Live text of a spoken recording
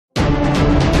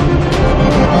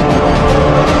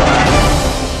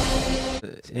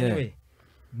Anyway,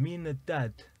 me and the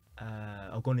dad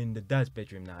are gone in the dad's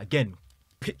bedroom now. Again,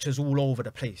 pictures all over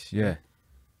the place. Yeah.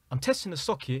 I'm testing the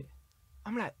socket.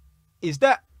 I'm like, is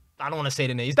that, I don't want to say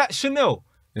the name, is that Chanel?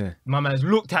 Yeah. My man's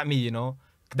looked at me, you know.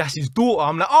 That's his daughter.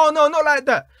 I'm like, oh no, not like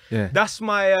that. Yeah. That's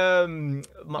my,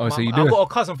 so you I've do got a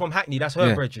cousin from Hackney. That's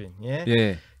her brethren. Yeah.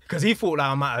 Yeah. Because he thought like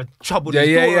I might have troubled his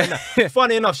daughter. And that.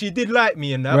 Funny enough, she did like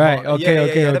me and that. Right. But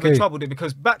Okay. I never troubled it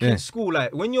because back in school,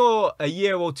 like when you're a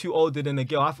year or two older than a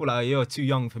girl, I feel like you're too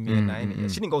young for me and that.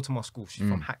 Innit? She didn't go to my school. She's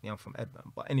from Hackney. I'm from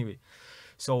Edmonton. But anyway,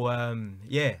 so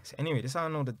yeah. So anyway, this is how I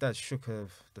know the dad shook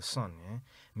of the son. Yeah.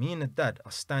 Me and the dad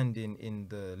are standing in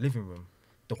the living room.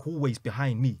 The hallway's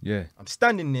behind me. Yeah. I'm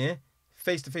standing there,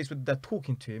 face to face with the dad,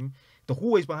 talking to him. The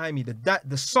hallway's behind me.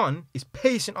 The son is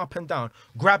pacing up and down,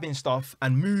 grabbing stuff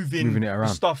and moving it around.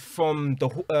 stuff from the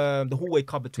hallway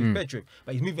cupboard to his bedroom.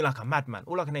 But he's moving like a madman.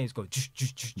 All I can hear is go.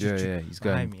 He's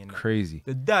going crazy.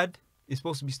 The dad is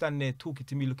supposed to be standing there talking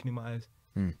to me, looking in my eyes.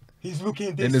 He's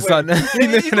looking this in the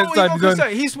way.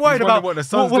 sun. He's worried about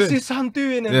what's his son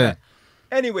doing. And that.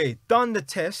 Anyway, done the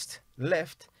test,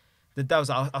 left. The dad was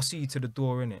like, I'll see you to the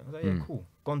door, innit? I was like, yeah, cool.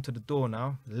 Gone to the door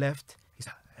now, left. He's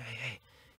like, hey.